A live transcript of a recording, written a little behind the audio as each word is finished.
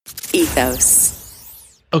Ethos.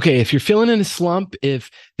 Okay, if you're feeling in a slump, if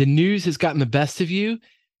the news has gotten the best of you,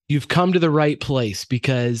 you've come to the right place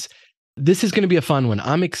because this is going to be a fun one.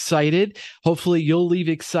 I'm excited. Hopefully you'll leave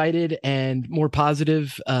excited and more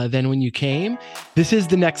positive than when you came. This is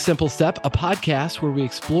The Next Simple Step, a podcast where we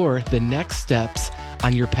explore the next steps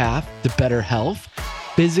on your path to better health,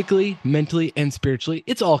 physically, mentally, and spiritually.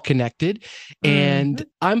 It's all connected. And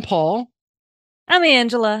I'm Paul. I'm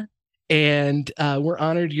Angela. And we're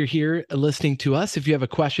honored you're here listening to us. If you have a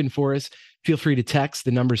question for us, feel free to text.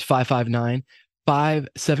 The number is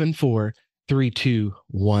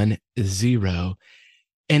 559-574-3210.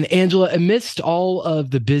 And Angela, amidst all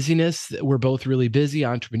of the busyness, we're both really busy.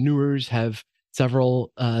 Entrepreneurs have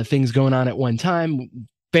several things going on at one time,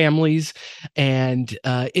 families, and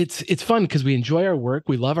it's fun because we enjoy our work.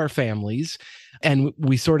 We love our families, and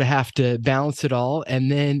we sort of have to balance it all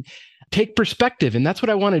and then take perspective. And that's what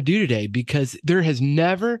I want to do today, because there has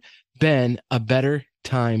never been a better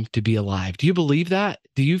time to be alive. Do you believe that?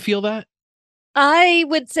 Do you feel that? I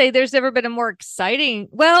would say there's never been a more exciting.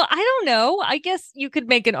 Well, I don't know. I guess you could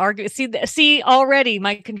make an argument. See, already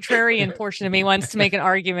my contrarian portion of me wants to make an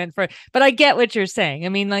argument for, but I get what you're saying. I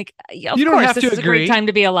mean, like, of course, this is a great time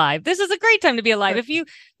to be alive. This is a great time to be alive.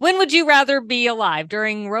 When would you rather be alive?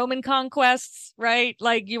 During Roman conquests, right?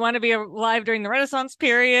 Like, you want to be alive during the Renaissance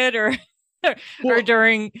period or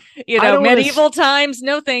during, medieval times?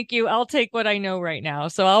 No, thank you. I'll take what I know right now.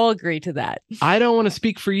 So I'll agree to that. I don't want to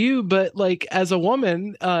speak for you, but like, as a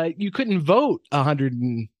woman, you couldn't vote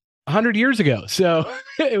 100 years ago. So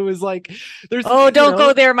it was like, don't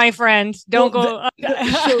go there, my friend. Don't go.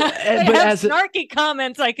 But as snarky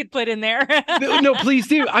comments I could put in there. No, please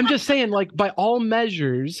do. I'm just saying, like, by all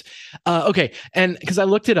measures. Okay. And because I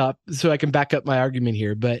looked it up so I can back up my argument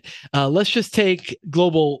here, but let's just take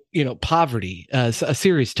global, poverty, a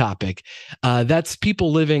serious topic. That's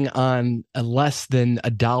people living on less than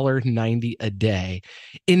 $1.90 a day.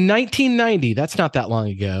 In 1990, that's not that long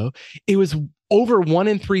ago, it was over 1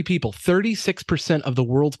 in 3 people, 36% of the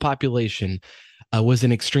world's population was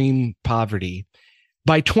in extreme poverty.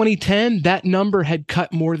 By 2010, that number had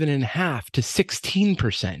cut more than in half to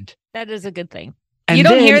 16%. That is a good thing. And you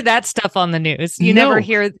don't hear that stuff on the news. You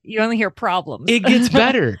only hear problems. It gets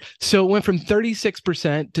better. So it went from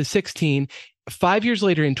 36% to 16. 5 years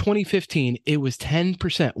later, in 2015, it was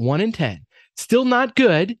 10%, 1 in 10. Still not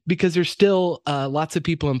good, because there's still lots of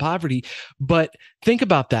people in poverty. But think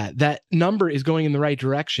about that. That number is going in the right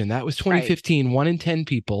direction. That was 2015, right. 1 in 10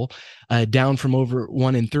 people, down from over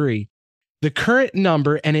 1 in 3. The current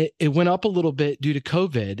number, and it went up a little bit due to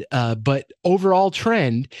COVID, but overall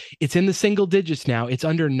trend, it's in the single digits now. It's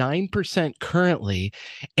under 9% currently.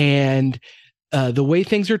 And the way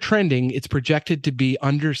things are trending, it's projected to be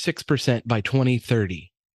under 6% by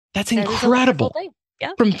 2030. That's incredible.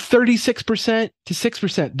 Yeah. From 36% to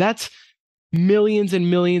 6%. That's millions and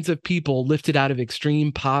millions of people lifted out of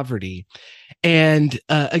extreme poverty. And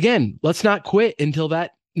again, let's not quit until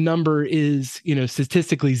that number is,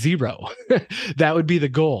 statistically zero. That would be the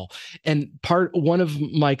goal. And one of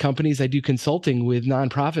my companies, I do consulting with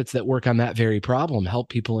nonprofits that work on that very problem, help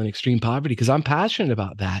people in extreme poverty, because I'm passionate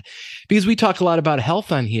about that. Because we talk a lot about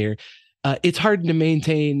health on here. It's hard to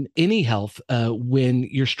maintain any health when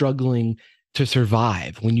you're struggling to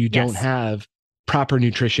survive, when you don't have proper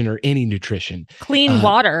nutrition or any nutrition. Clean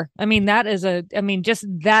water. I mean, just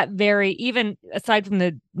that even aside from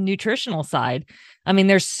the nutritional side, I mean,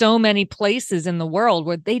 there's so many places in the world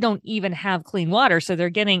where they don't even have clean water. So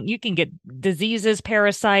you can get diseases,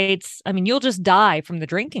 parasites. I mean, you'll just die from the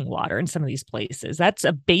drinking water in some of these places. That's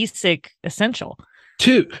a basic essential.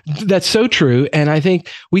 That's so true. And I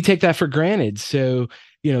think we take that for granted. So,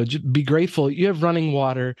 just be grateful. You have running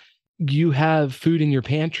water, you have food in your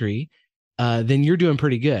pantry, then you're doing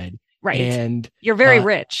pretty good. Right. And you're very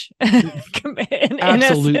rich.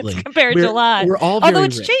 Absolutely. Compared to a lot. We're all Although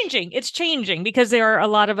very changing. It's changing because there are a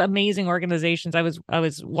lot of amazing organizations. I was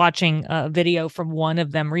watching a video from one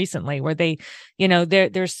of them recently where they,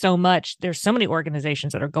 there's so many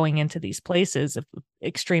organizations that are going into these places of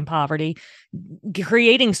extreme poverty,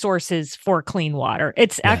 creating sources for clean water.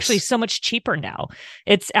 It's actually so much cheaper now.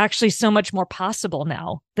 It's actually so much more possible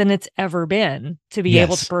now than it's ever been to be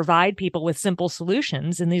able to provide people with simple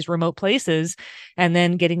solutions in these remote places, and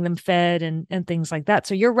then getting them fed and things like that.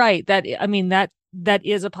 So you're right. That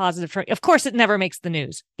is a positive trend. Of course, it never makes the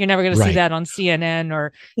news. You're never going to see that on CNN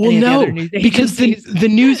or any of the other news because agencies. the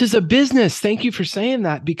news is a business. Thank you for saying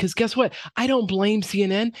that, because guess what? I don't blame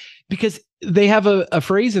CNN, because they have a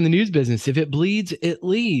phrase in the news business: if it bleeds, it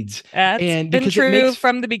leads. That's and been because true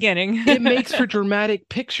from the beginning. it makes for dramatic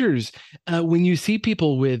pictures. When you see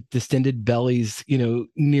people with distended bellies,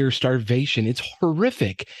 near starvation, it's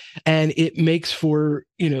horrific. And it makes for,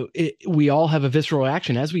 we all have a visceral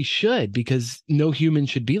reaction, as we should, because no human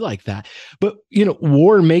should be like that. But,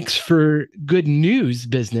 war makes for good news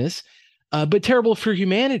business. But terrible for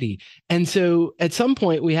humanity. And so at some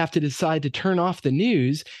point, we have to decide to turn off the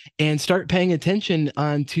news and start paying attention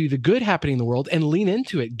onto the good happening in the world and lean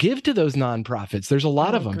into it. Give to those nonprofits. There's a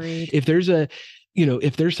lot of them. Agreed. If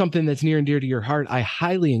there's something that's near and dear to your heart, I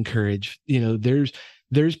highly encourage,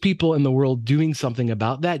 there's people in the world doing something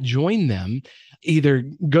about that. Join them. Either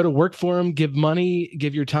go to work for them, give money,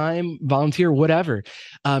 give your time, volunteer, whatever.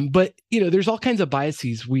 But there's all kinds of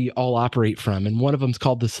biases we all operate from. And one of them is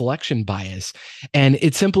called the selection bias. And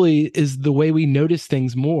it simply is the way we notice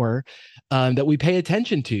things more that we pay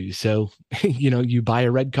attention to. So, you buy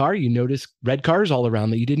a red car, you notice red cars all around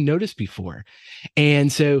that you didn't notice before.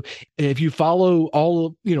 And so if you follow all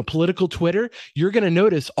of, political Twitter, you're going to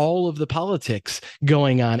notice all of the politics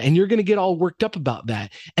going on, and you're going to get all worked up about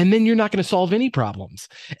that. And then you're not going to solve any problems.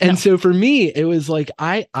 And so for me, it was like,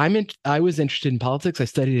 I was interested in politics. I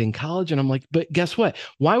studied in college, and I'm like, but guess what?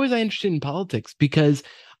 Why was I interested in politics? Because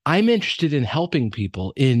I'm interested in helping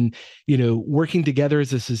people, in, working together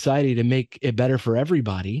as a society to make it better for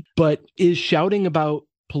everybody. But is shouting about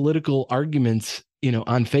political arguments,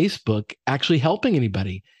 on Facebook actually helping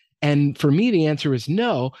anybody? And for me, the answer is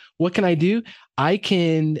no. What can I do? I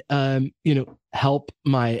can, help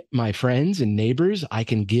my friends and neighbors. I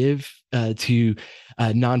can give to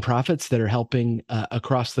nonprofits that are helping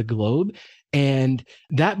across the globe. And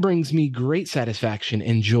that brings me great satisfaction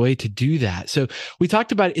and joy to do that. So we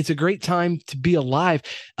talked about it's a great time to be alive,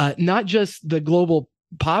 not just the global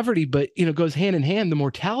poverty, but, goes hand in hand, the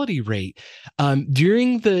mortality rate.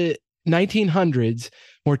 During the 1900s,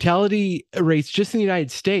 mortality rates just in the United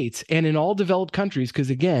States and in all developed countries, because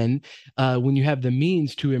again, when you have the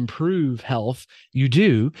means to improve health, you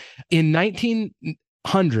do. In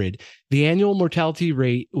 1900, the annual mortality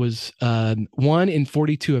rate was 1 in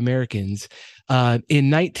 42 Americans. In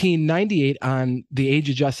 1998, on the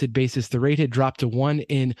age-adjusted basis, the rate had dropped to 1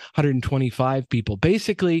 in 125 people.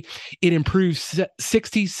 Basically, it improved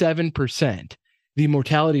 67%. The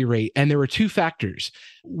mortality rate. And there were two factors.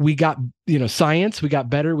 We got, science, we got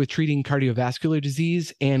better with treating cardiovascular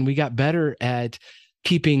disease, and we got better at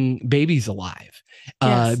keeping babies alive.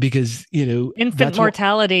 Yes. Because, infant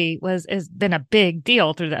mortality has been a big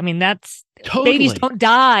deal through that. I mean, that's totally. Babies don't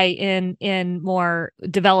die in more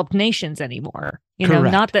developed nations anymore.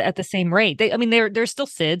 Correct. Not at the same rate. There's still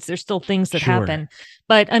SIDS, there's still things that happen.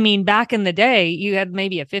 But back in the day, you had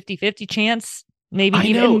maybe a 50-50 chance. Maybe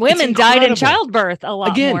even women died in childbirth a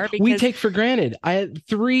lot more. Again, we take for granted. I had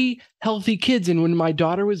 3 healthy kids, and when my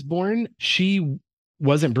daughter was born, she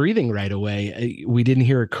wasn't breathing right away. We didn't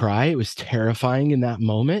hear her cry. It was terrifying in that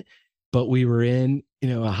moment, but we were in,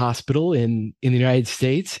 a hospital in the United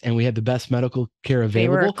States, and we had the best medical care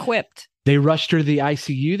available. They were equipped. They rushed her to the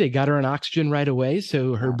ICU. They got her on oxygen right away,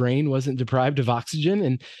 so her brain wasn't deprived of oxygen.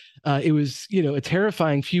 And it was, a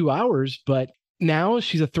terrifying few hours, but now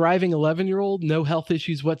she's a thriving 11-year-old, no health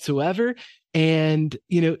issues whatsoever. And,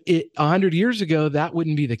 100 years ago, that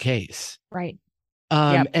wouldn't be the case. Right.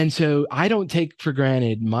 And so I don't take for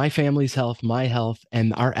granted my family's health, my health,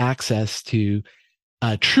 and our access to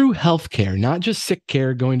true health care, not just sick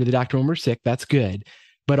care, going to the doctor when we're sick. That's good,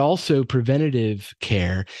 but also preventative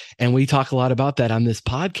care. And we talk a lot about that on this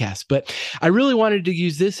podcast. But I really wanted to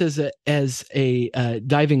use this as a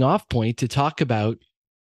diving off point to talk about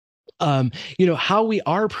how we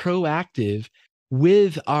are proactive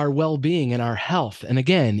with our well-being and our health. And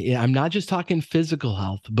again, I'm not just talking physical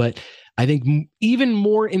health, but I think even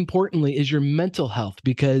more importantly is your mental health,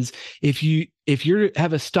 because if you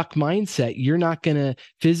have a stuck mindset, you're not going to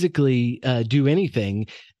physically do anything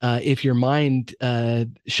if your mind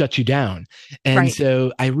shuts you down. And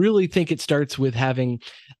so I really think it starts with having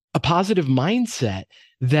a positive mindset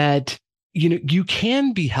that, you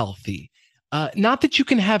can be healthy. Not that you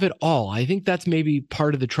can have it all. I think that's maybe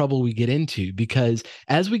part of the trouble we get into, because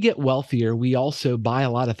as we get wealthier, we also buy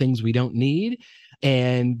a lot of things we don't need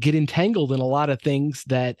and get entangled in a lot of things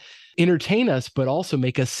that entertain us, but also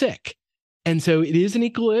make us sick. And so it is an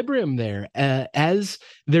equilibrium there. As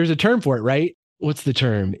there's a term for it, right? What's the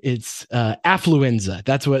term? It's affluenza.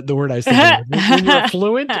 That's what the word I was thinking of. When you're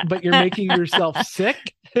affluent, but you're making yourself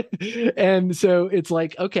sick. And so it's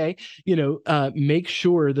like, okay, make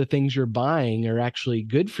sure the things you're buying are actually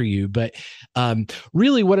good for you. But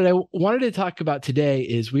really what I wanted to talk about today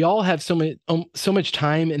is we all have so much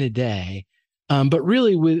time in a day. But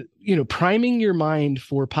really with, priming your mind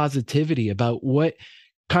for positivity about what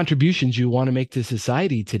contributions you want to make to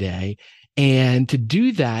society today. And to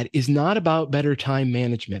do that is not about better time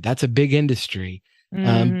management. That's a big industry.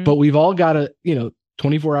 But we've all got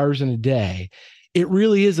 24 hours in a day. It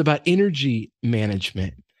really is about energy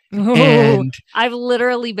management. Ooh, and I've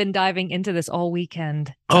literally been diving into this all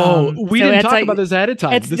weekend. We didn't talk about this ahead of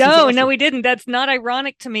time. No, we didn't. That's not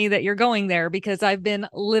ironic to me that you're going there, because I've been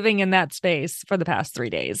living in that space for the past 3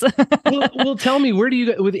 days. well, tell me, where do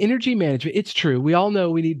you go with energy management? It's true. We all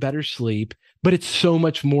know we need better sleep, but it's so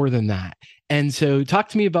much more than that. And so talk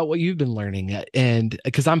to me about what you've been learning, and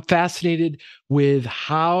because I'm fascinated with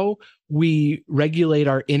how we regulate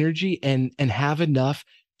our energy and have enough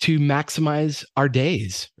to maximize our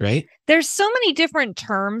days, right? There's so many different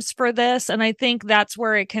terms for this. And I think that's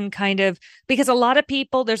where it can because a lot of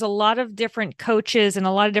people, there's a lot of different coaches and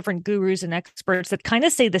a lot of different gurus and experts that kind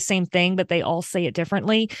of say the same thing, but they all say it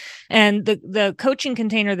differently. And the coaching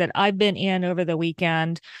container that I've been in over the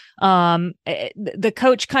weekend, the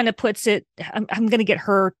coach kind of puts it, I'm going to get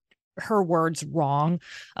her words wrong.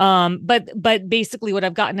 But basically what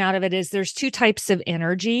I've gotten out of it is there's two types of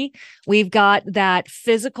energy. We've got that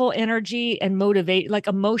physical energy and like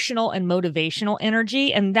emotional and motivational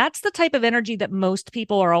energy. And that's the type of energy that most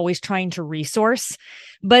people are always trying to resource.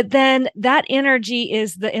 But then that energy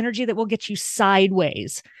is the energy that will get you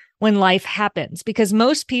sideways when life happens, because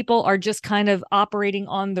most people are just kind of operating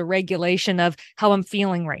on the regulation of how I'm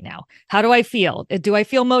feeling right now. How do I feel? Do I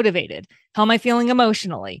feel motivated? How am I feeling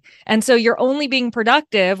emotionally? And so you're only being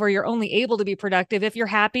productive, or you're only able to be productive if you're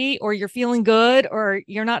happy, or you're feeling good, or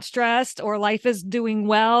you're not stressed, or life is doing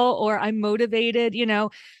well, or I'm motivated,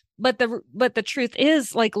 But the truth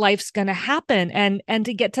is, like, life's going to happen. And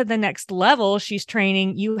to get to the next level she's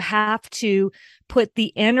training, you have to put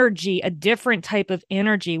the energy, a different type of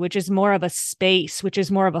energy, which is more of a space, which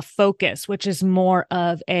is more of a focus, which is more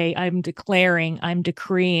of I'm declaring, I'm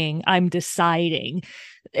decreeing, I'm deciding.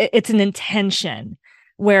 It's an intention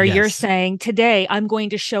where you're saying, today I'm going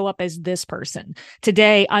to show up as this person.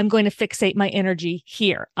 Today I'm going to fixate my energy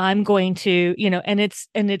here. I'm going to, and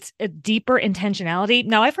it's a deeper intentionality.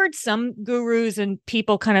 Now, I've heard some gurus and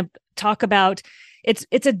people kind of talk about it's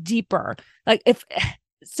a deeper,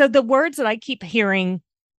 so the words that I keep hearing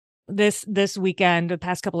this weekend, the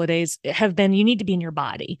past couple of days, have been, you need to be in your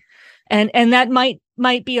body. And that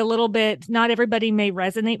might be a little bit, not everybody may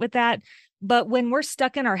resonate with that. But when we're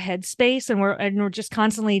stuck in our headspace and we're just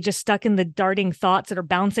constantly just stuck in the darting thoughts that are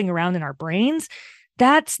bouncing around in our brains,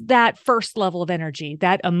 that's that first level of energy,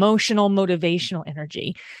 that emotional, motivational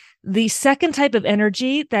energy. The second type of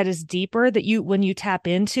energy that is deeper, that when you tap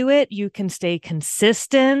into it, you can stay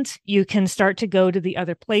consistent. You can start to go to the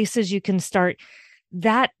other places. You can start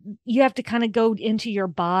that. You have to kind of go into your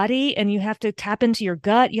body, and you have to tap into your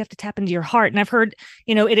gut. You have to tap into your heart. And I've heard,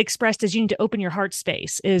 it expressed as you need to open your heart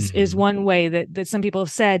space is one way that some people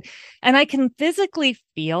have said. And I can physically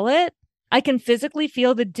feel it. I can physically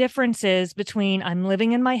feel the differences between I'm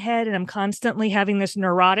living in my head and I'm constantly having this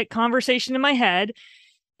neurotic conversation in my head.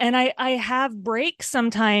 And I have breaks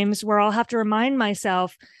sometimes where I'll have to remind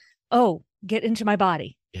myself, get into my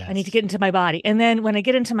body. Yes. I need to get into my body. And then when I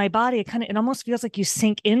get into my body, it almost feels like you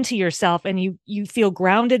sink into yourself, and you feel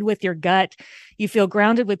grounded with your gut. You feel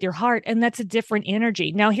grounded with your heart. And that's a different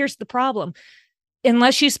energy. Now, here's the problem.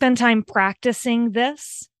 Unless you spend time practicing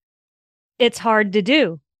this, it's hard to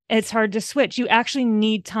do. It's hard to switch. You actually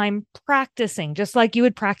need time practicing, just like you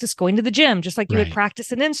would practice going to the gym, just like you would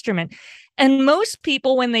practice an instrument. And most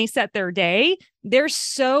people, when they set their day, they're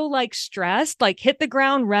so stressed, hit the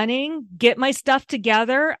ground running, get my stuff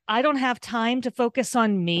together. I don't have time to focus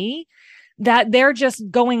on me, that they're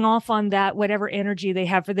just going off on that, whatever energy they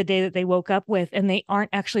have for the day that they woke up with. And they aren't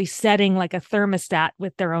actually setting a thermostat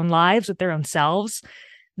with their own lives, with their own selves,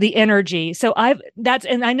 the energy. So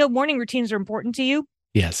and I know morning routines are important to you.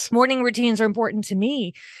 Yes. Morning routines are important to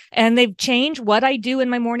me, and they've changed. What I do in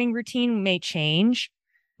my morning routine may change,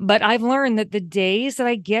 but I've learned that the days that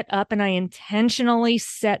I get up and I intentionally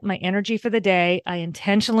set my energy for the day, I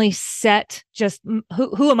intentionally set just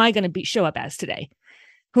who am I going to show up as today?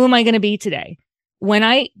 Who am I going to be today? When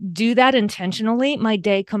I do that intentionally, my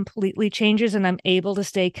day completely changes, and I'm able to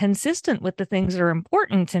stay consistent with the things that are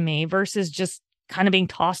important to me versus just kind of being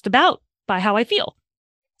tossed about by how I feel.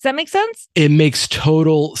 Does that make sense? It makes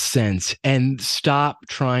total sense. And stop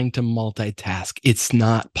trying to multitask. It's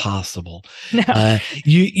not possible. No.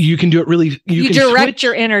 You can do it really. You can direct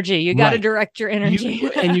your energy. You got to direct your energy.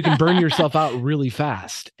 And you can burn yourself out really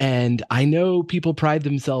fast. And I know people pride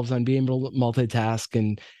themselves on being able to multitask.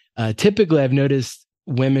 And typically I've noticed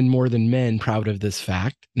women more than men proud of this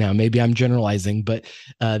fact. Now, maybe I'm generalizing, but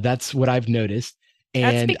that's what I've noticed.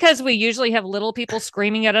 That's And because we usually have little people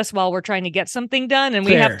screaming at us while we're trying to get something done. And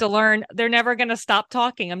we Fair. have to learn they're never going to stop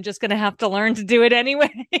talking. I'm just going to have to learn to do it anyway.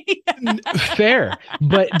 Fair.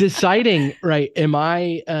 But deciding, right, am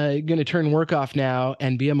I going to turn work off now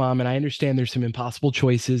and be a mom? And I understand there's some impossible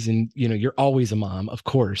choices and, you're always a mom, of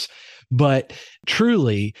course. But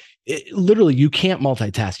truly, literally, you can't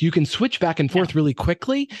multitask. You can switch back and forth really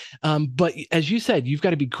quickly. But as you said, you've got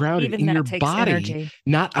to be grounded in your body, energy.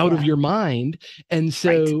 not out of your mind. And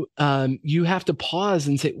so you have to pause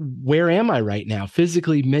and say, where am I right now?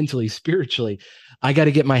 Physically, mentally, spiritually. I got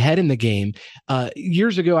to get my head in the game.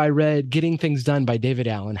 Years ago, I read Getting Things Done by David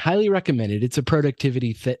Allen. Highly recommended. It's a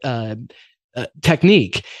productivity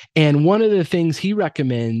technique. And one of the things he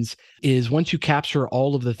recommends is once you capture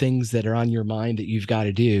all of the things that are on your mind that you've got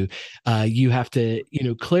to do, you have to,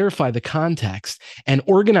 clarify the context and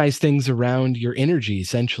organize things around your energy,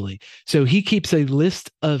 essentially. So he keeps a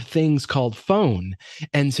list of things called phone.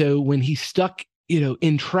 And so when he's stuck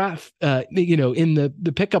in traffic, in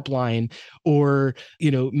the pickup line, or,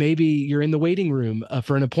 maybe you're in the waiting room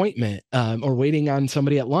for an appointment, or waiting on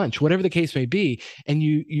somebody at lunch, whatever the case may be. And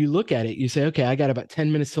you look at it, you say, okay, I got about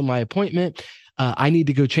 10 minutes till my appointment. I need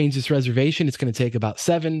to go change this reservation. It's going to take about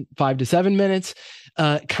 5 to 7 minutes,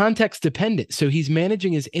 context dependent. So he's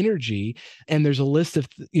managing his energy, and there's a list of,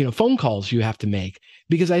 phone calls you have to make,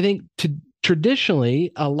 because I think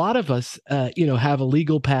traditionally, a lot of us, have a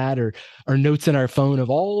legal pad or notes in our phone of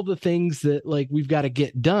all the things that we've got to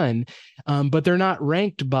get done, but they're not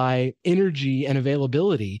ranked by energy and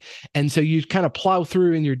availability. And so you kind of plow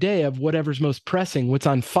through in your day of whatever's most pressing, what's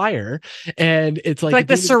on fire, and it's like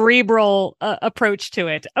the cerebral approach to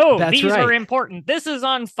it. Oh, these are important. This is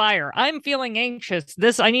on fire. I'm feeling anxious.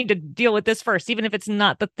 I need to deal with this first, even if it's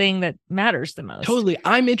not the thing that matters the most. Totally.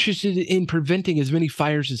 I'm interested in preventing as many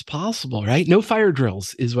fires as possible. Right? No fire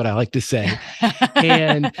drills is what I like to say.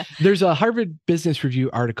 And there's a Harvard Business Review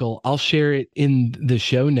article. I'll share it in the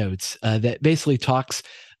show notes that basically talks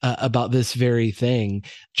about this very thing,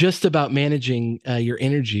 just about managing your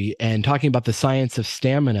energy and talking about the science of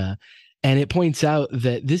stamina. And it points out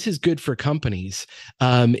that this is good for companies.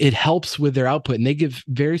 It helps with their output. And they give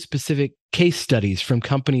very specific case studies from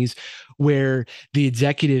companies where the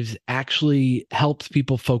executives actually helped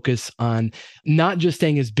people focus on not just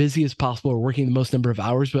staying as busy as possible or working the most number of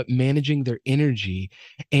hours, but managing their energy.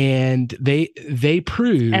 And they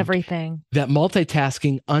proved everything that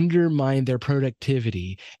multitasking undermined their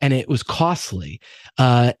productivity, and it was costly,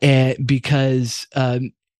 and because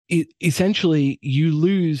essentially you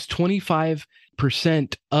lose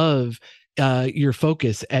 25% of your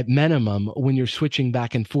focus at minimum when you're switching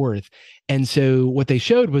back and forth. And so what they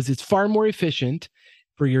showed was it's far more efficient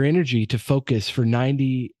for your energy to focus for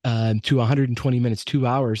 90 to 120 minutes, 2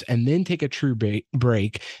 hours, and then take a true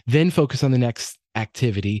break, then focus on the next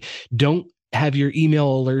activity. Don't have your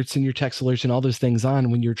email alerts and your text alerts and all those things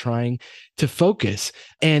on when you're trying to focus.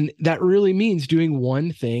 And that really means doing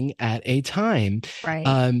one thing at a time.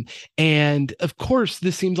 Right. And of course,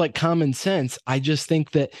 this seems like common sense. I just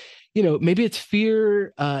think that, maybe it's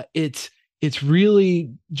fear. It's really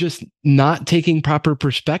just not taking proper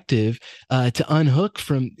perspective to unhook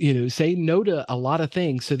from, say no to a lot of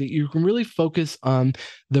things so that you can really focus on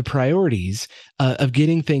the priorities of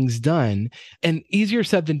getting things done. And easier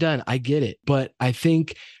said than done, I get it. But I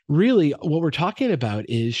think really what we're talking about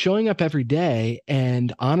is showing up every day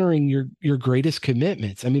and honoring your greatest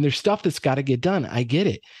commitments. I mean, there's stuff that's got to get done. I get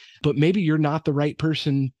it. But maybe you're not the right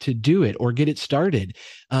person to do it or get it started.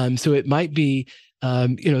 So it might be,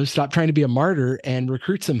 stop trying to be a martyr and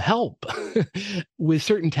recruit some help with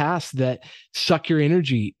certain tasks that suck your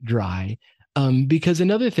energy dry. Because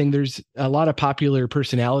another thing, there's a lot of popular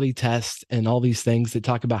personality tests and all these things that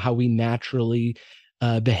talk about how we naturally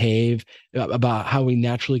behave, about how we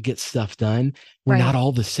naturally get stuff done. We're not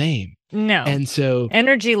all the same. No. And so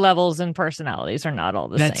energy levels and personalities are not all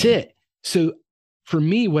the same. That's it. So for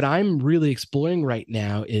me, what I'm really exploring right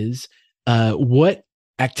now is what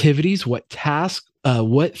activities, what tasks,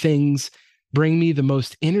 what things bring me the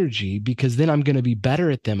most energy, because then I'm going to be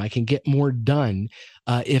better at them. I can get more done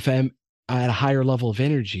if I'm at a higher level of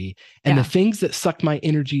energy. And the things that suck my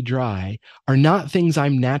energy dry are not things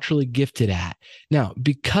I'm naturally gifted at. Now,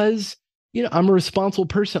 because I'm a responsible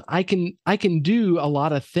person, I can do a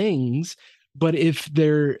lot of things, but if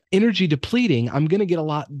they're energy depleting, I'm going to get a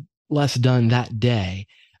lot less done that day.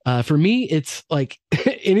 For me, it's like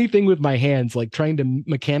anything with my hands, like trying to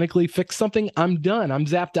mechanically fix something, I'm done. I'm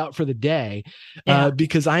zapped out for the day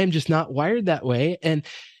because I am just not wired that way. And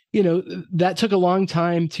that took a long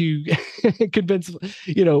time to convince,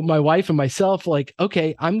 my wife and myself, like,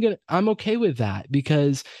 okay, I'm okay with that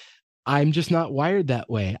because I'm just not wired that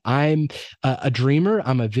way. I'm a dreamer.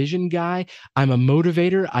 I'm a vision guy. I'm a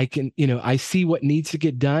motivator. I can, I see what needs to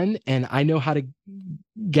get done and I know how to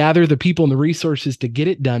gather the people and the resources to get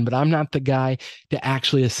it done, but I'm not the guy to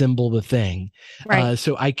actually assemble the thing. Right.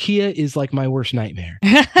 So IKEA is like my worst nightmare.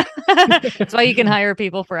 That's why you can hire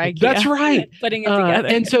people for IKEA. That's right. Putting it together.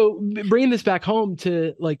 And so bringing this back home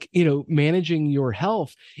to managing your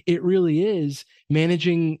health, it really is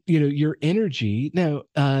managing, your energy. Now,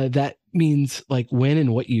 that means like when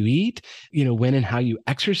and what you eat, when and how you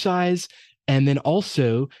exercise, and then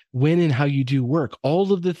also when and how you do work.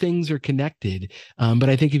 All of the things are connected. But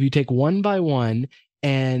I think if you take one by one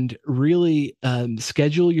and really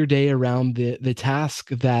schedule your day around the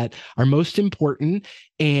tasks that are most important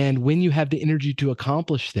and when you have the energy to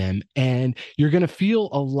accomplish them, and you're going to feel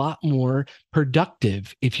a lot more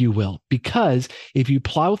productive, if you will, because if you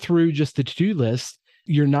plow through just the to-do list,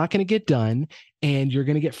 you're not going to get done and you're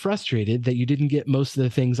going to get frustrated that you didn't get most of the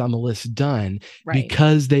things on the list done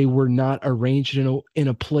because they were not arranged in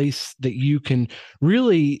a place that you can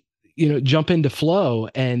really jump into flow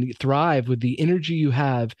and thrive with the energy you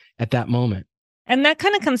have at that moment. And that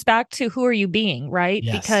kind of comes back to who are you being, right?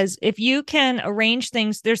 Yes. Because if you can arrange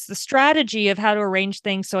things, there's the strategy of how to arrange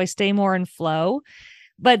things so I stay more in flow.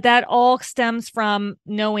 But that all stems from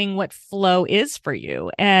knowing what flow is for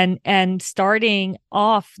you and starting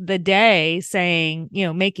off the day saying,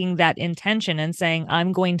 making that intention and saying,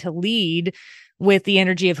 I'm going to lead with the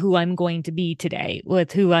energy of who I'm going to be today,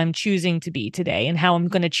 with who I'm choosing to be today, and how I'm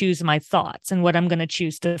going to choose my thoughts and what I'm going to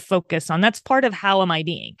choose to focus on. That's part of how am I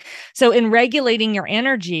being. So in regulating your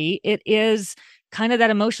energy, it is kind of that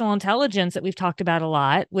emotional intelligence that we've talked about a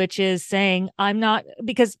lot, which is saying,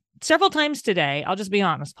 because several times today, I'll just be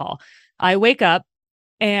honest, Paul, I wake up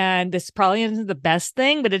and this probably isn't the best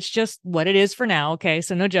thing, but it's just what it is for now. Okay.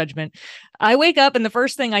 So no judgment. I wake up and the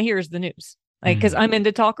first thing I hear is the news. Because I'm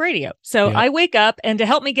into talk radio. So I wake up and to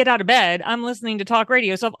help me get out of bed, I'm listening to talk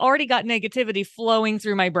radio. So I've already got negativity flowing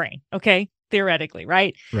through my brain. Okay. Theoretically.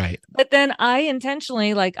 Right. Right. But then I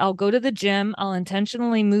intentionally, I'll go to the gym, I'll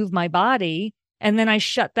intentionally move my body. And then I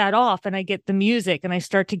shut that off and I get the music and I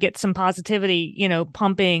start to get some positivity,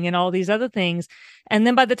 pumping and all these other things. And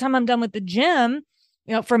then by the time I'm done with the gym,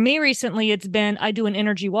 for me recently, it's been, I do an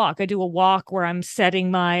energy walk. I do a walk where I'm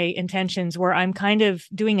setting my intentions, where I'm kind of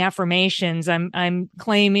doing affirmations. I'm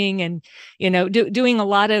claiming and, doing a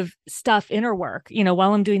lot of stuff, inner work,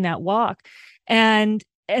 while I'm doing that walk. And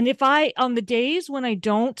if on the days when I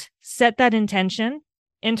don't set that intention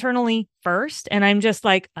internally first, and I'm just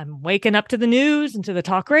I'm waking up to the news and to the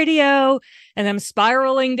talk radio, and I'm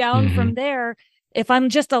spiraling down from there. If I'm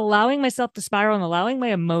just allowing myself to spiral and allowing my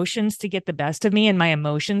emotions to get the best of me and my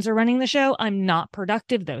emotions are running the show, I'm not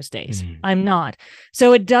productive those days. I'm not.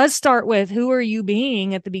 So it does start with who are you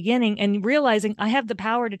being at the beginning and realizing I have the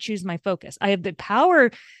power to choose my focus. I have the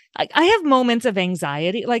power. I have moments of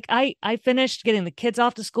anxiety. I finished getting the kids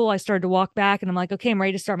off to school. I started to walk back and I'm like, okay, I'm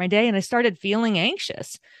ready to start my day. And I started feeling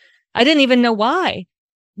anxious. I didn't even know why,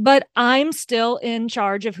 but I'm still in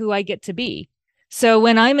charge of who I get to be. So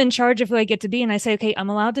when I'm in charge of who I get to be and I say, okay, I'm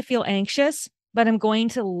allowed to feel anxious, but I'm going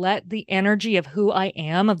to let the energy of who I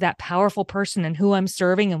am, of that powerful person and who I'm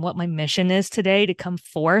serving and what my mission is today to come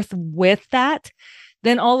forth with that.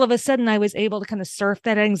 Then all of a sudden I was able to kind of surf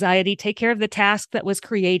that anxiety, take care of the task that was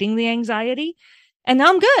creating the anxiety. And now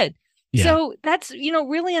I'm good. Yeah. So that's,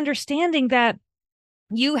 really understanding that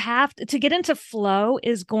you have to get into flow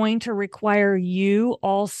is going to require you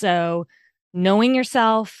also knowing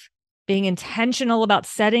yourself, being intentional about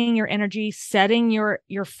setting your energy, setting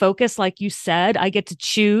your focus. Like you said, I get to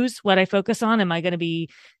choose what I focus on. Am I going to be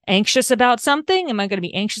anxious about something? Am I going to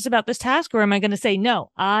be anxious about this task? Or am I going to say,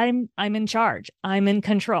 no, I'm in charge. I'm in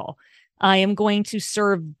control. I am going to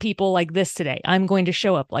serve people like this today. I'm going to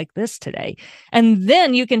show up like this today. And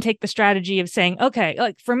then you can take the strategy of saying, okay,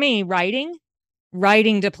 like for me, writing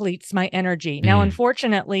depletes my energy. Now,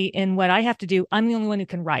 unfortunately, in what I have to do, I'm the only one who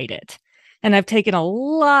can write it. And I've taken a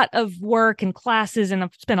lot of work and classes and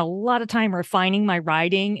I've spent a lot of time refining my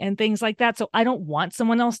writing and things like that. So I don't want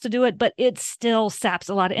someone else to do it, but it still saps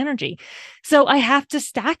a lot of energy. So I have to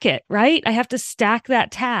stack it, right? I have to stack that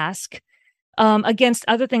task against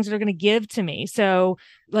other things that are going to give to me. So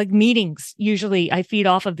like meetings, usually I feed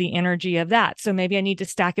off of the energy of that. So maybe I need to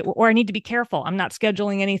stack it, or I need to be careful. I'm not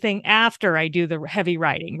scheduling anything after I do the heavy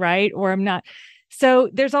writing, right? Or I'm not. So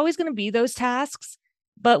there's always going to be those tasks.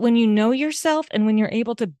 But when you know yourself and when you're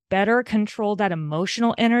able to better control that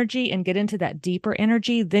emotional energy and get into that deeper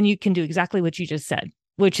energy, then you can do exactly what you just said,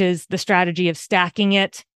 which is the strategy of stacking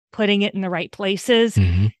it, putting it in the right places,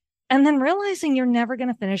 Mm-hmm. and then realizing you're never going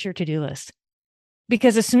to finish your to-do list.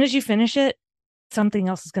 Because as soon as you finish it, something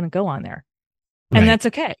else is going to go on there. And that's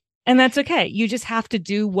okay. And that's okay. You just have to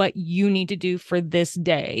do what you need to do for this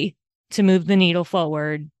day to move the needle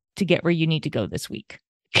forward to get where you need to go this week.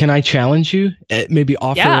 Can I challenge you? Maybe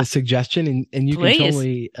offer a suggestion, and you Please. can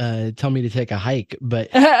totally tell me to take a hike. But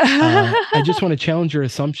I just want to challenge your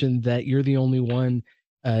assumption that you're the only one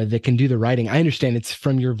that can do the writing. I understand it's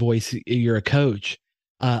from your voice. You're a coach.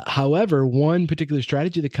 However, one particular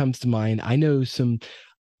strategy that comes to mind, I know some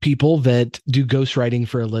people that do ghostwriting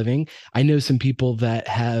for a living. I know some people that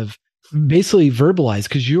have basically verbalized,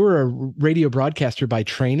 because you're a radio broadcaster by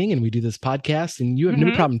training and we do this podcast and you have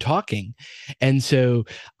no problem talking. And so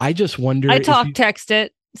I just wonder. I text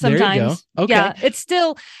it sometimes. There you go. Okay. Yeah, it's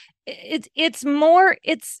still,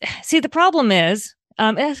 see, the problem is,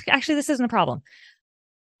 actually, this isn't a problem.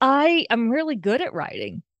 I'm really good at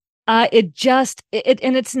writing. And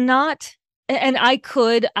it's not, and I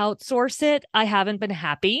could outsource it. I haven't been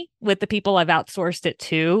happy with the people I've outsourced it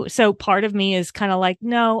to. So part of me is kind of like,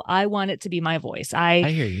 no, I want it to be my voice. I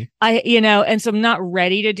hear you. And so I'm not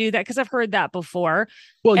ready to do that because I've heard that before.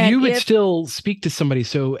 Well, and you would still speak to somebody.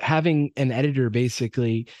 So having an editor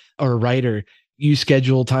basically, or a writer, you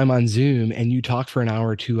schedule time on Zoom and you talk for an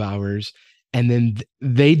hour, 2 hours, and then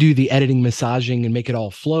they do the editing, massaging, and make it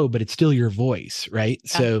all flow, but it's still your voice, right?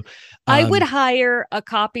 Yeah. So I would hire a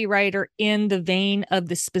copywriter in the vein of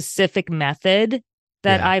the specific method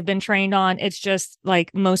that I've been trained on. It's just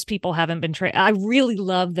like most people haven't been trained. I really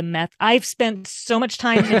love the method. I've spent so much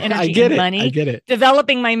time and energy and money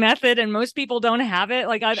developing my method, and most people don't have it.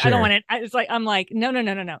 Like I don't want it. It's like, I'm like, no.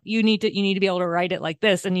 You need to be able to write it like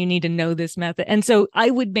this, and you need to know this method. And so I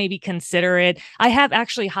would maybe consider it. I have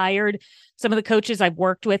actually hired some of the coaches I've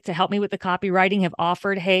worked with to help me with the copywriting have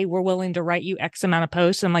offered, hey, we're willing to write you X amount of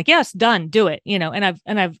posts. I'm like, yes, done, do it. And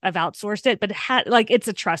I've outsourced it, but it's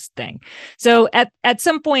a trust thing. So at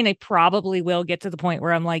some point, I probably will get to the point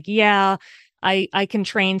where I'm like, yeah, I can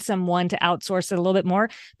train someone to outsource it a little bit more.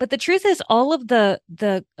 But the truth is, all of the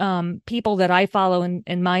people that I follow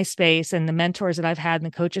in my space and the mentors that I've had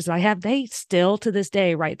and the coaches that I have, they still to this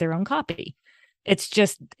day write their own copy. It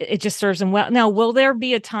just serves them well. Now, will there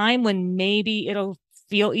be a time when maybe it'll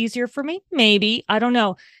feel easier for me? Maybe. I don't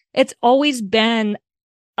know. It's always been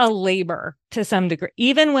a labor to some degree.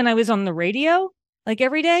 Even when I was on the radio, like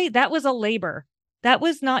every day, that was a labor. That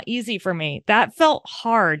was not easy for me. That felt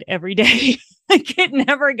hard every day. Like it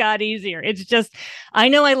never got easier. It's just, I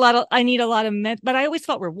know I need a lot of, but I always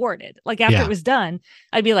felt rewarded. Like after it was done,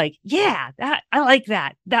 I'd be like, yeah, I like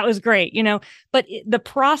that. That was great. But the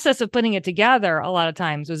process of putting it together a lot of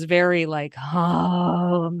times was very like,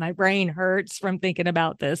 oh, my brain hurts from thinking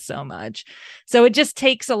about this so much. So it just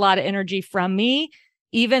takes a lot of energy from me,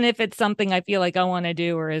 even if it's something I feel like I want to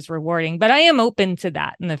do or is rewarding. But I am open to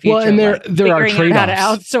that in the future. Well, and there are trade-offs. How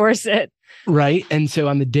to outsource it. Right. And so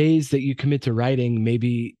on the days that you commit to writing,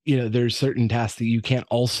 maybe, there's certain tasks that you can't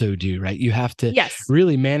also do, right? You have to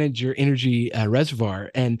really manage your energy reservoir.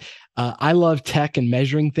 And I love tech and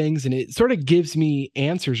measuring things, and it sort of gives me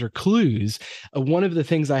answers or clues. One of the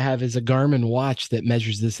things I have is a Garmin watch that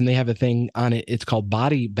measures this, and they have a thing on it. It's called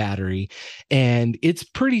body battery, and it's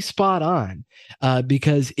pretty spot on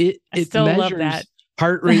because it measures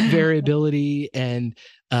heart rate variability and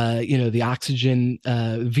the oxygen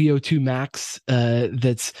VO2 max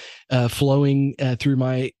that's flowing through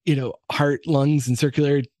my heart, lungs, and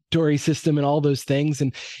circulatory system, and all those things.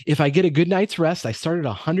 And if I get a good night's rest, I start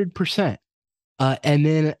at 100%. And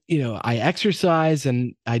then I exercise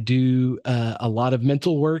and I do a lot of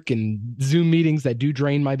mental work and Zoom meetings that do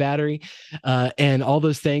drain my battery and all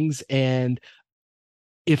those things. And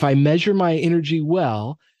if I measure my energy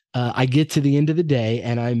well, I get to the end of the day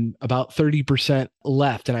and I'm about 30%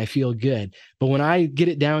 left and I feel good. But when I get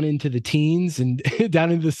it down into the teens and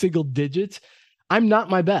down into the single digits, I'm not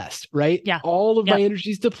my best, right? Yeah. All of my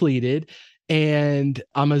energy is depleted and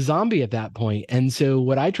I'm a zombie at that point. And so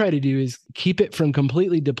what I try to do is keep it from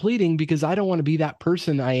completely depleting, because I don't want to be that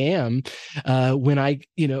person I am when I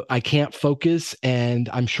can't focus and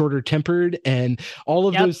I'm shorter tempered and all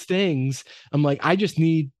of those things. I'm like, I just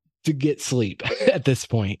need to get sleep at this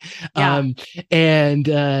point. And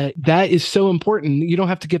that is so important. You don't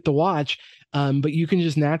have to get the watch, but you can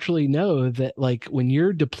just naturally know that, like, when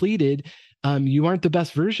you're depleted, you aren't the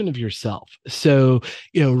best version of yourself. So,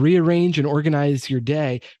 rearrange and organize your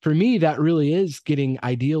day. For me, that really is getting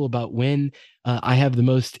ideal about when I have the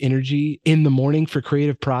most energy in the morning for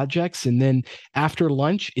creative projects. And then after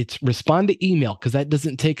lunch, it's respond to email because that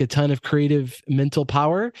doesn't take a ton of creative mental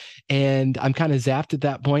power. And I'm kind of zapped at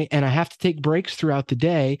that point. And I have to take breaks throughout the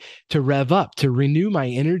day to rev up, to renew my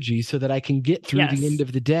energy so that I can get through the end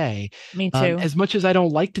of the day. Me too. As much as I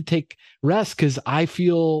don't like to take rest because I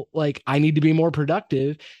feel like I need to be more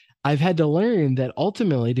productive, I've had to learn that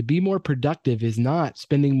ultimately to be more productive is not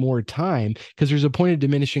spending more time because there's a point of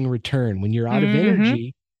diminishing return. When you're out of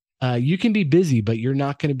energy, you can be busy, but you're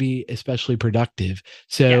not going to be especially productive.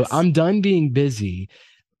 So I'm done being busy.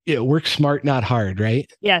 Work smart, not hard, right?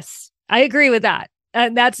 Yes, I agree with that.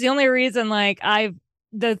 That's the only reason, like,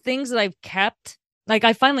 the things that I've kept, like,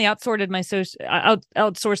 I finally outsourced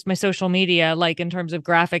my social media, like in terms of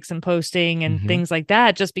graphics and posting and things like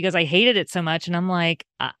that, just because I hated it so much. And I'm like,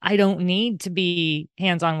 I don't need to be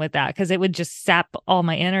hands-on with that because it would just sap all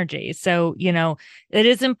my energy. So, it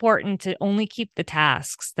is important to only keep the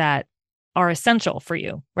tasks that are essential for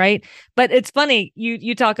you, right? But it's funny,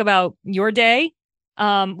 you talk about your day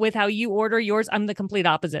with how you order yours. I'm the complete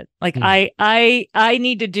opposite. Like I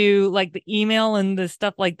need to do like the email and the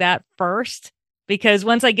stuff like that first. Because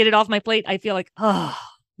once I get it off my plate, I feel like, oh,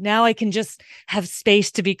 now I can just have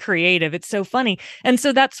space to be creative. It's so funny. And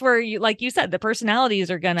so that's where like you said, the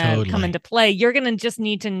personalities are going to come into play. You're going to just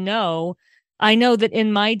need to know. I know that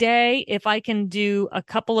in my day, if I can do a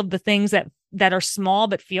couple of the things that are small,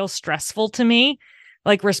 but feel stressful to me,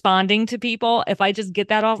 like responding to people, if I just get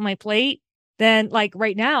that off my plate, then like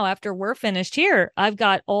right now, after we're finished here, I've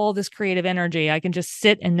got all this creative energy. I can just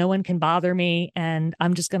sit and no one can bother me. And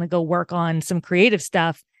I'm just going to go work on some creative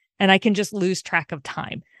stuff and I can just lose track of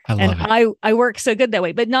time. I work so good that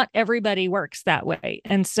way, but not everybody works that way.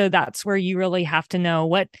 And so that's where you really have to know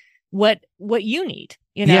what you need,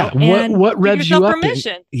 and what revs you up.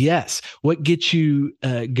 Permission. Yes. What gets you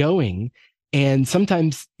going. And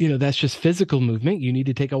sometimes, that's just physical movement. You need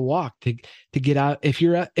to take a walk to get out. If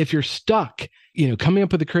you're stuck, coming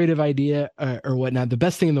up with a creative idea or whatnot, the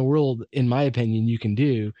best thing in the world, in my opinion, you can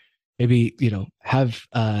do, maybe, have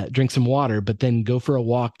drink some water, but then go for a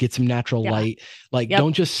walk, get some natural light. Like,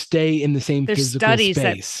 don't just stay in the same physical space.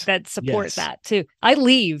 There's studies that support that too. I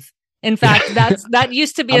leave. In fact, that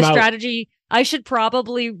used to be a strategy. I should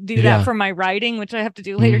probably do that for my writing, which I have to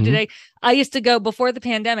do later today. I used to go before the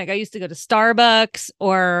pandemic. I used to go to Starbucks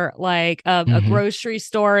or like a grocery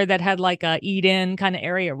store that had like a eat-in kind of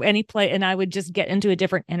area, any place, and I would just get into a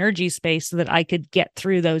different energy space so that I could get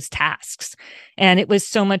through those tasks. And it was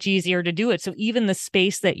so much easier to do it. So even the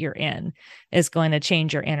space that you're in is going to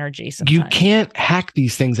change your energy sometimes. You can't hack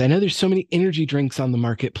these things. I know there's so many energy drinks on the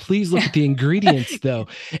market. Please look at the ingredients, though.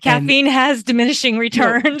 Caffeine has diminishing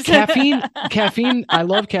returns. Caffeine. I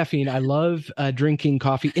love caffeine. I love drinking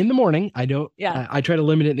coffee in the morning. I don't. I try to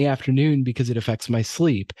limit it in the afternoon because it affects my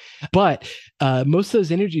sleep. But most of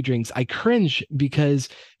those energy drinks, I cringe because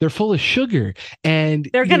they're full of sugar, and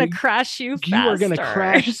they're going to crash you faster. You are going to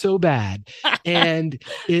crash so bad, and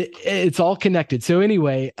it's all connected. So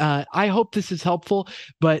anyway, I hope this is helpful.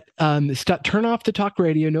 But turn off the talk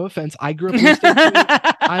radio. No offense. I grew up listening to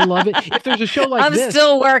it. I love it. If there's a show like this, I'm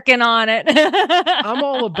still working on it. I'm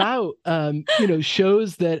all about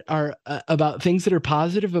shows that are about things that are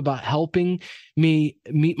positive, about helping me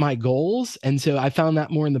meet my goals. And so I found that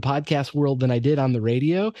more in the podcast world than I did on the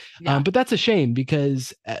radio. But that's a shame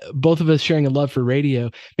because both of us sharing a love for radio.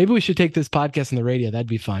 Maybe we should take this podcast on the radio. That'd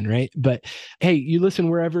be fun, right? But hey, you listen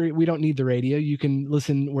wherever. We don't need the radio. You can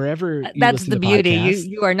listen wherever. That's the beauty.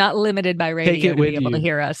 You are not limited by radio to be able to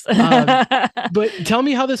hear us. But tell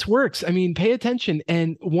me how this works. I mean, pay attention.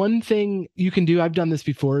 And one thing you can do, I've done this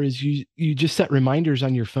before, is you just set reminders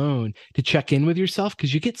on your phone to check in with yourself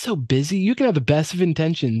because you get so busy. You can have the best of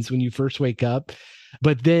intentions when you first wake up,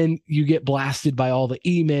 but then you get blasted by all the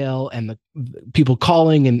email and the people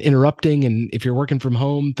calling and interrupting. And if you're working from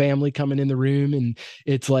home, family coming in the room, and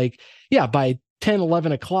it's like, by 10,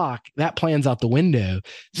 11 o'clock, that plan's out the window.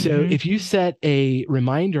 So if you set a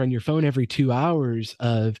reminder on your phone every 2 hours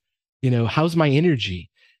of, how's my energy?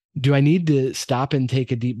 Do I need to stop and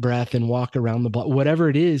take a deep breath and walk around the block? Whatever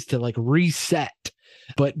it is to like reset.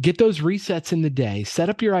 But get those resets in the day, set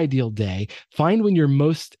up your ideal day, find when you're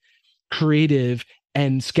most creative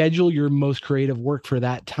and schedule your most creative work for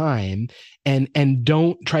that time. And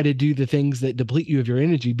don't try to do the things that deplete you of your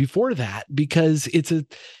energy before that, because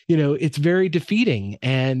it's very defeating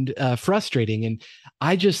and frustrating. And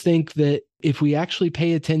I just think that if we actually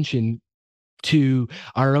pay attention to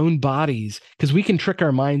our own bodies, because we can trick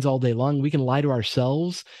our minds all day long. We can lie to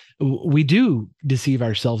ourselves. We do deceive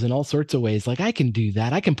ourselves in all sorts of ways. Like, I can do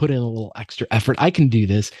that. I can put in a little extra effort. I can do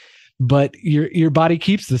this. but your body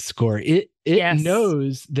keeps the score. It Yes.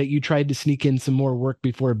 knows that you tried to sneak in some more work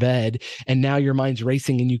before bed, and now your mind's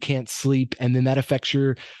racing and you can't sleep, and then that affects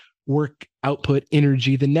your work output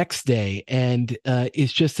energy the next day, and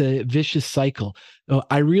it's just a vicious cycle.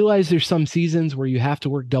 I realize there's some seasons where you have to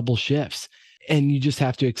work double shifts, and you just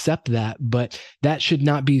have to accept that, but that should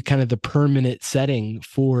not be kind of the permanent setting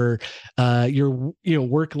for your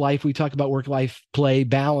work life. We talk about work life play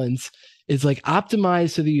balance. Is like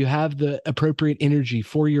optimize so that you have the appropriate energy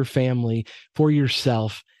for your family, for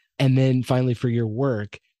yourself, and then finally for your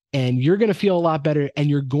work. And you're going to feel a lot better, and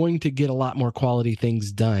you're going to get a lot more quality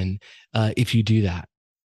things done if you do that.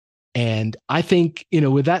 And I think,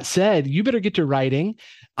 with that said, you better get to writing.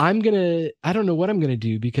 I don't know what I'm going to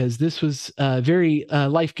do, because this was very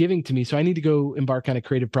life-giving to me. So I need to go embark on a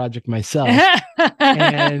creative project myself.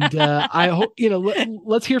 And I hope,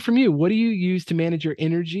 let's hear from you. What do you use to manage your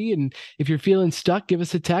energy? And if you're feeling stuck, give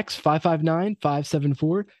us a text,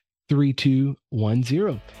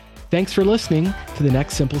 559-574-3210. Thanks for listening to the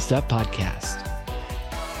Next Simple Step podcast.